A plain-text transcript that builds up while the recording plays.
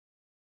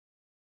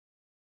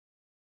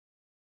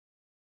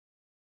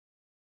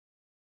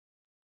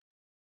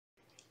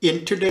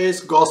In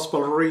today's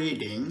Gospel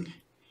reading,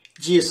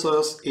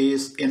 Jesus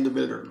is in the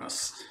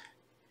wilderness.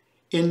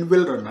 In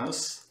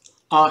wilderness,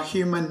 our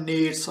human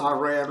needs are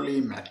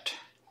rarely met.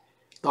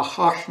 The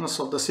harshness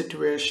of the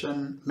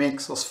situation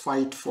makes us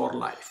fight for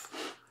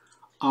life.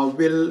 Our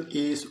will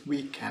is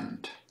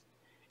weakened,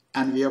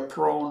 and we are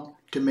prone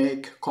to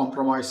make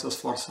compromises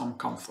for some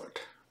comfort.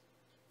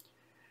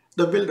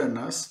 The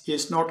wilderness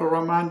is not a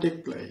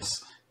romantic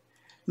place,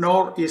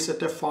 nor is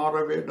it a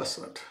faraway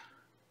desert.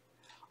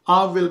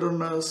 Our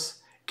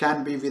wilderness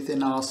can be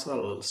within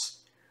ourselves.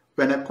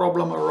 When a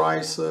problem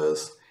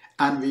arises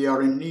and we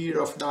are in need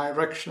of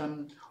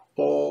direction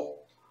or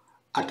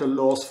at a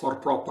loss for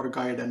proper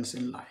guidance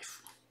in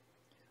life,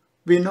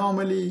 we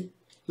normally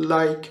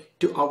like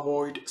to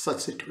avoid such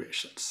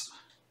situations.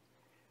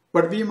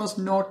 But we must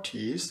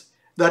notice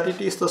that it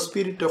is the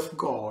Spirit of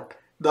God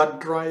that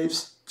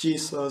drives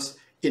Jesus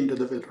into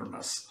the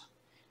wilderness.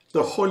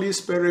 The Holy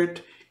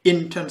Spirit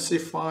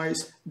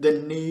intensifies the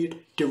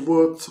need to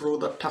work through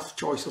the tough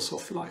choices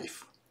of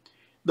life.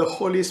 The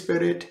Holy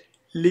Spirit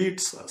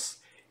leads us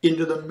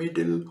into the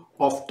middle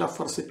of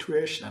tougher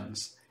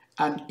situations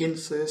and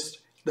insists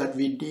that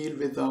we deal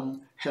with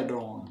them head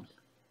on.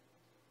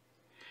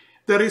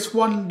 There is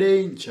one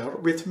danger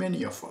with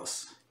many of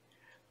us.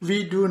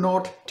 We do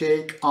not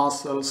take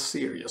ourselves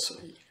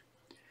seriously.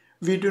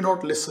 We do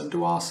not listen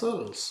to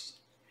ourselves.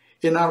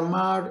 In our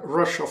mad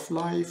rush of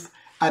life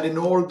and in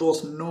all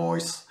those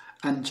noise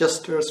and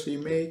gestures we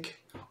make,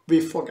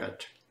 we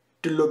forget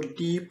to look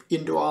deep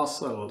into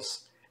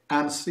ourselves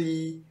and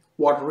see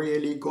what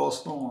really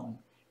goes on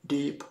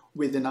deep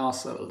within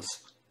ourselves.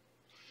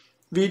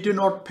 We do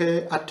not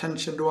pay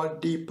attention to our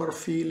deeper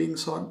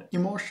feelings or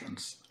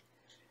emotions.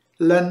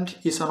 Lent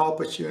is an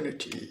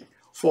opportunity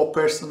for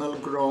personal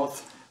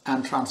growth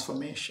and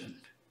transformation.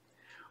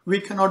 We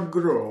cannot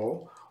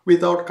grow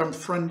without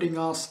confronting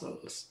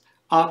ourselves,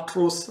 our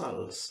true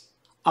selves,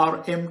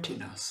 our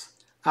emptiness,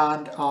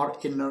 and our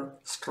inner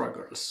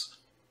struggles.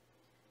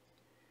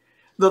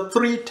 The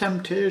three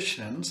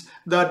temptations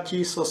that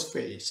Jesus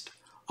faced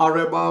are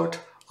about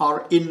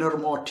our inner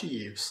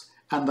motives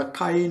and the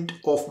kind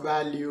of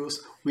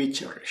values we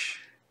cherish.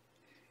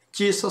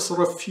 Jesus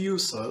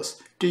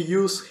refuses to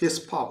use his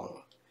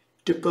power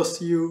to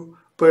pursue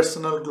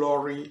personal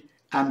glory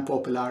and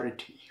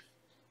popularity.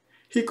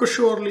 He could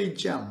surely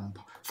jump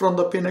from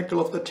the pinnacle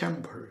of the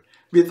temple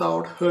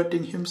without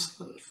hurting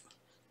himself.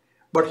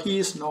 But he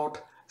is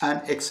not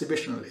an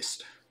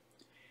exhibitionist.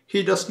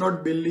 He does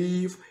not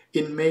believe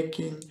in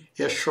making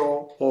a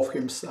show of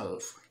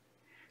himself.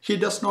 He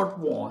does not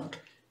want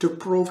to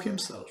prove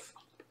himself.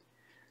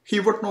 He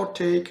would not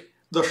take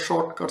the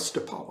shortcuts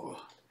to power,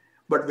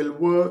 but will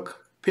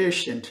work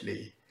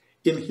patiently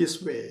in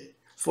his way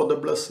for the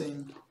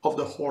blessing of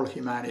the whole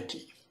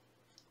humanity.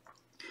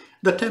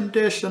 The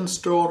temptation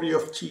story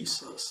of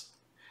Jesus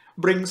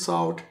brings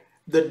out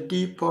the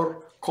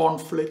deeper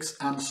conflicts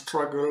and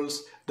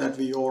struggles that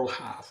we all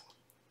have.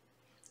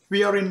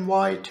 We are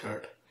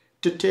invited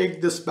to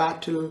take this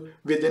battle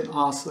within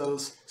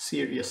ourselves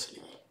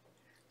seriously,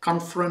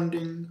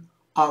 confronting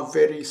our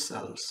very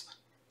selves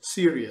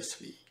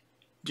seriously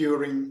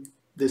during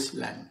this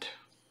Lent.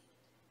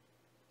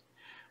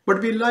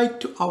 But we like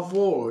to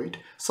avoid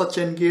such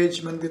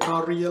engagement with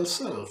our real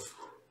self.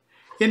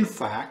 In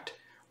fact,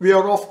 we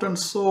are often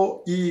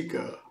so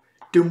eager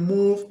to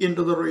move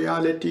into the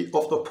reality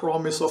of the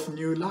promise of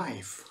new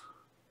life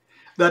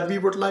that we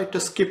would like to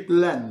skip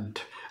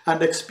Lent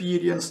and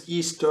experience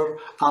Easter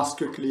as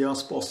quickly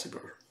as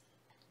possible.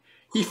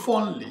 If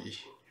only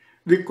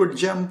we could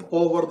jump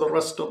over the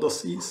rest of the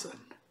season,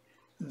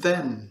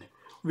 then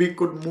we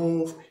could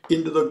move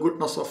into the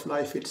goodness of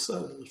life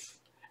itself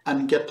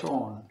and get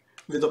on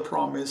with the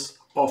promise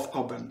of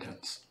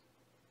abundance.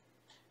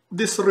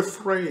 This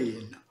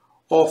refrain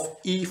of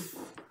if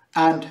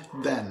and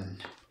then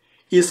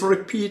is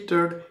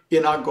repeated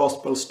in our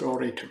gospel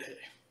story today.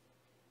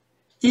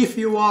 If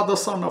you are the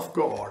Son of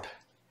God,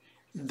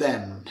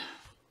 then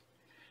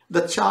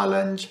the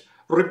challenge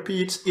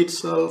repeats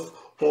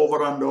itself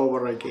over and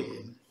over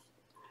again.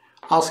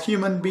 As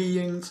human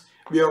beings,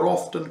 we are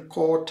often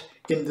caught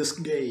in these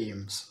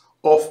games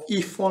of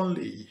if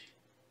only,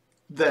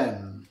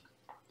 then.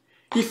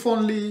 If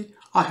only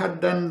I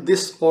had done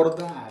this or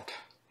that,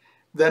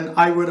 then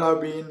I would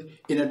have been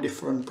in a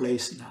different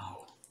place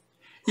now.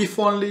 If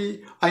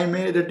only I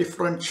made a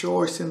different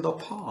choice in the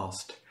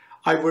past,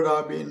 I would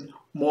have been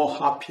more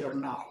happier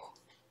now.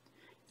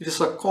 It is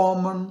a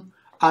common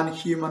and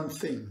human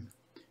thing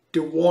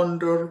to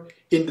wander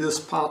into this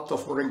path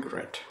of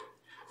regret,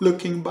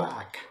 looking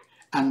back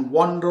and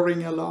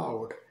wondering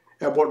aloud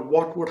about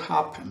what would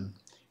happen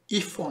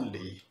if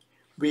only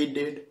we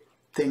did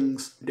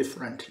things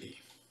differently.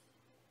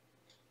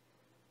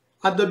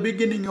 At the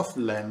beginning of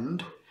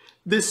Lent,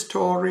 this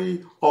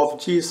story of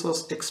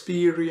Jesus'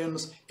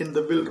 experience in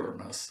the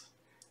wilderness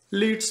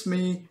leads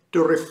me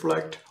to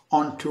reflect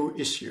on two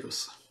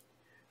issues.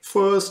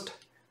 First,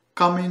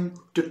 coming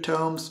to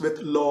terms with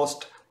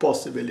lost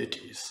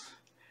possibilities,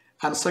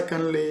 and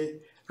secondly,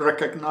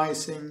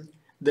 recognizing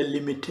the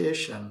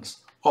limitations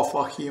of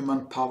our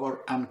human power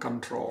and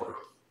control.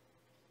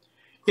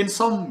 In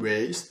some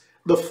ways,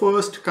 the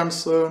first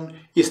concern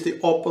is the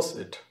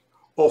opposite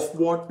of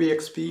what we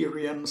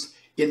experience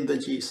in the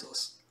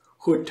Jesus,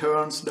 who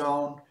turns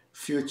down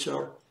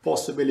future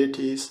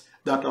possibilities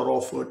that are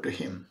offered to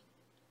him.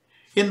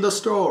 In the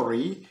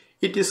story,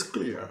 it is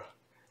clear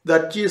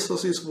that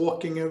Jesus is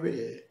walking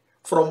away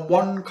from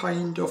one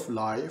kind of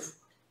life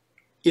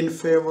in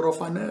favor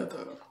of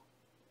another.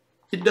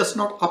 It does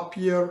not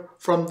appear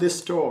from this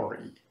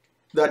story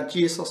that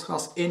Jesus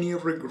has any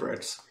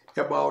regrets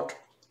about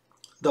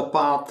the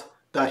path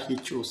that he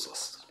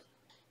chooses.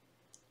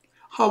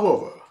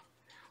 However,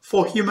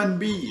 for human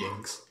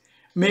beings,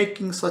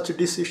 making such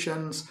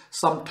decisions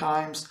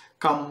sometimes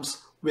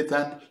comes with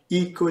an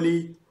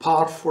equally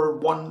powerful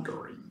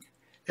wondering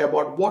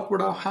about what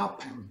would have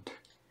happened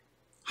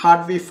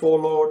had we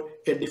followed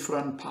a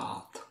different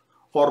path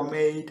or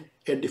made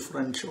a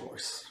different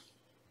choice.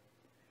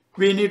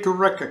 We need to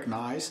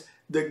recognize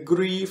the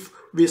grief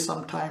we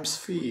sometimes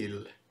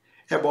feel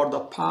about the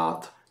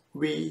path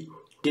we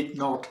did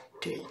not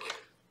take.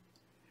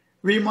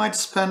 We might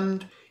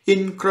spend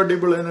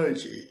incredible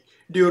energy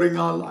during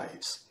our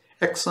lives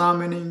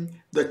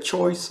examining the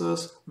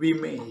choices we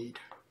made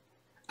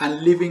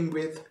and living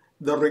with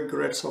the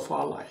regrets of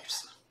our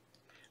lives.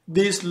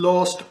 These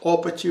lost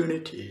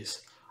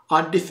opportunities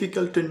are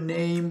difficult to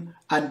name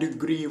and to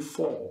grieve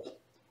for,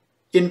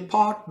 in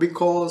part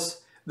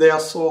because they are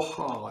so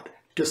hard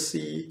to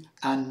see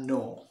and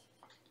know.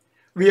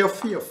 We are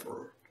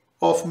fearful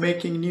of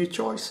making new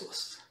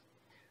choices,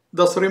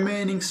 thus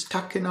remaining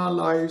stuck in our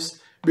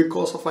lives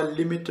because of a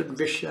limited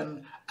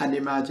vision and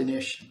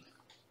imagination.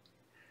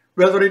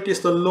 Whether it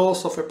is the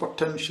loss of a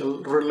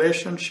potential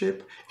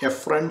relationship, a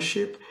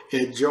friendship,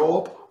 a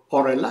job,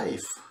 or a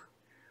life,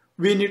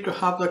 we need to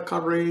have the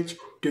courage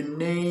to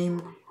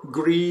name,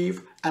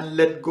 grieve, and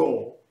let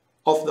go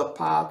of the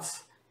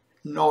paths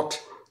not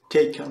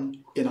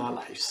taken in our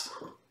lives.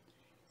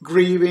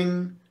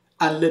 Grieving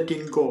and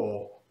letting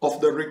go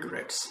of the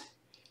regrets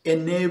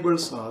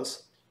enables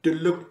us to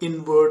look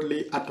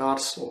inwardly at our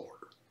soul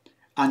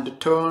and to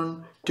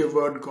turn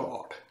toward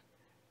God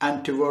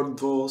and toward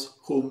those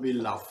whom we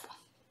love.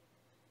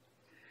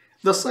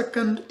 The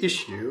second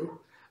issue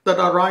that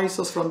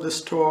arises from this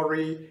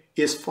story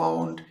is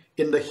found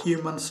in the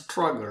human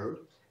struggle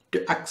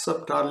to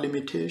accept our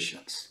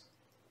limitations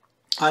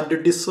and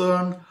to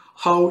discern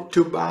how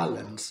to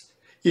balance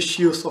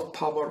issues of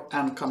power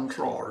and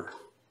control.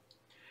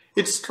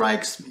 It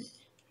strikes me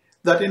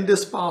that in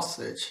this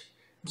passage,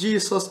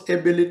 Jesus'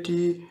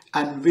 ability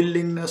and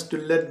willingness to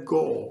let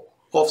go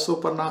of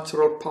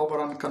supernatural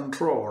power and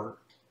control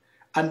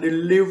and to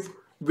live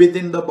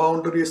within the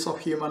boundaries of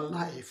human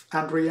life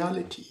and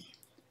reality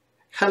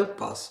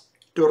help us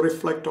to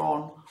reflect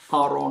on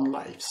our own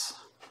lives.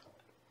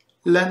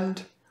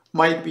 Lent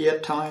might be a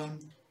time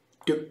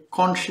to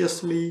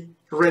consciously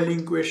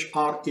relinquish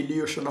our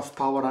illusion of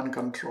power and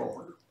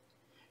control.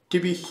 To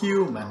be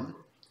human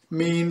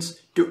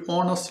means to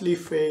honestly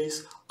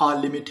face our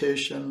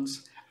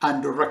limitations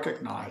and to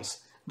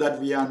recognize that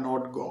we are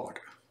not God.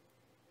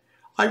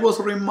 I was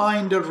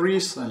reminded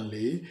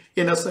recently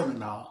in a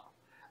seminar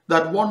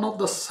that one of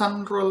the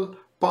central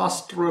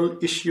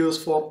pastoral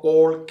issues for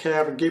all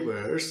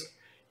caregivers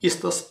is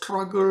the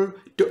struggle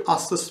to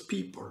assist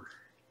people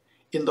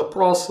in the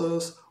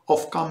process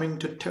of coming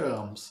to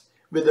terms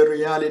with the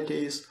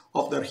realities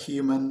of their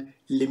human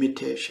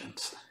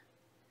limitations.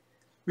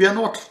 We are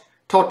not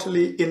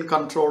totally in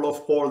control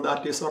of all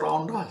that is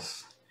around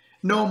us,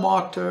 no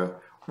matter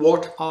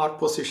what our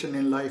position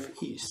in life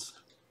is.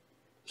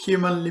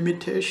 Human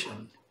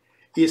limitation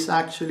is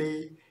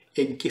actually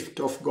a gift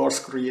of God's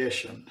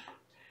creation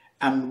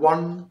and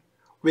one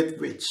with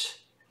which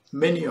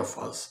many of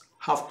us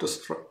have to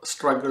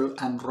struggle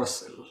and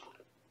wrestle.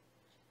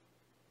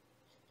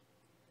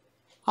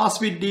 As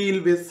we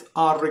deal with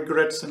our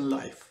regrets in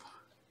life,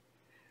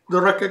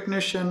 the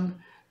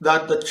recognition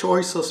that the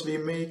choices we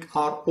make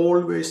are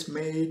always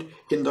made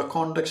in the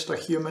context of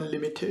human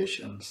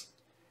limitations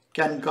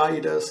can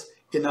guide us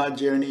in our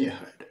journey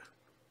ahead.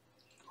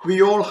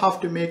 We all have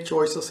to make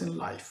choices in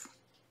life.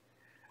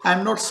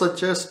 I'm not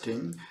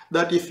suggesting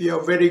that if we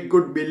are very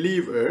good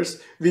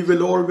believers, we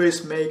will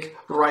always make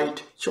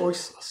right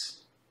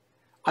choices.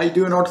 I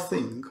do not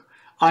think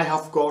I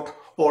have got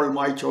all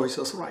my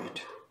choices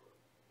right.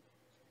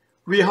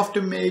 We have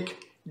to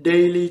make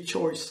daily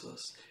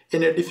choices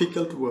in a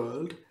difficult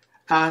world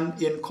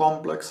and in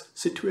complex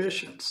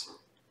situations.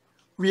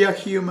 We are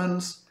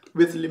humans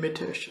with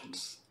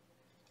limitations,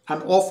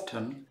 and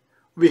often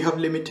we have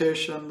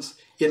limitations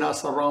in our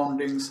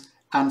surroundings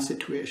and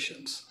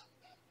situations.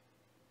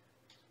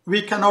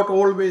 We cannot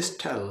always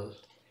tell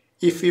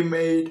if we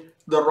made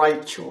the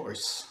right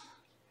choice,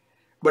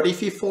 but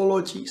if we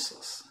follow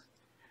Jesus,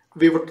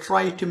 we would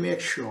try to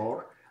make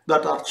sure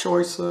that our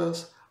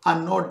choices are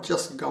not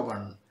just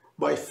governed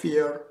by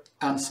fear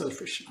and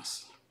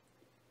selfishness.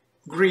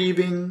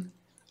 Grieving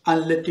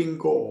and letting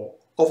go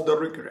of the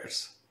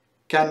regrets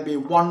can be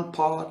one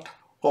part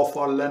of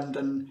our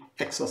Lenten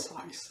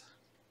exercise.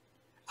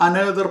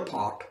 Another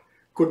part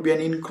could be an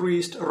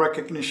increased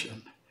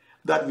recognition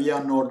that we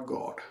are not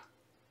God.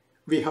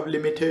 We have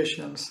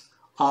limitations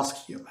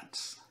as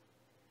humans.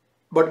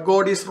 But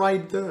God is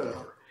right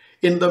there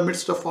in the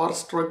midst of our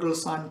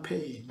struggles and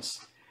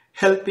pains,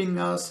 helping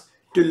us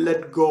to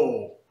let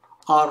go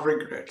our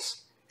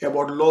regrets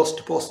about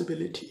lost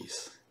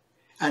possibilities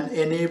and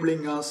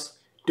enabling us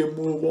to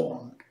move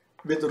on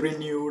with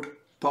renewed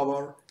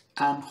power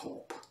and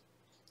hope.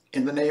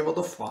 In the name of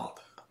the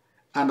Father,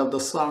 and of the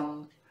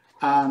Son,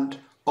 and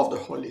of the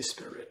Holy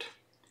Spirit.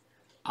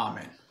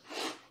 Amen.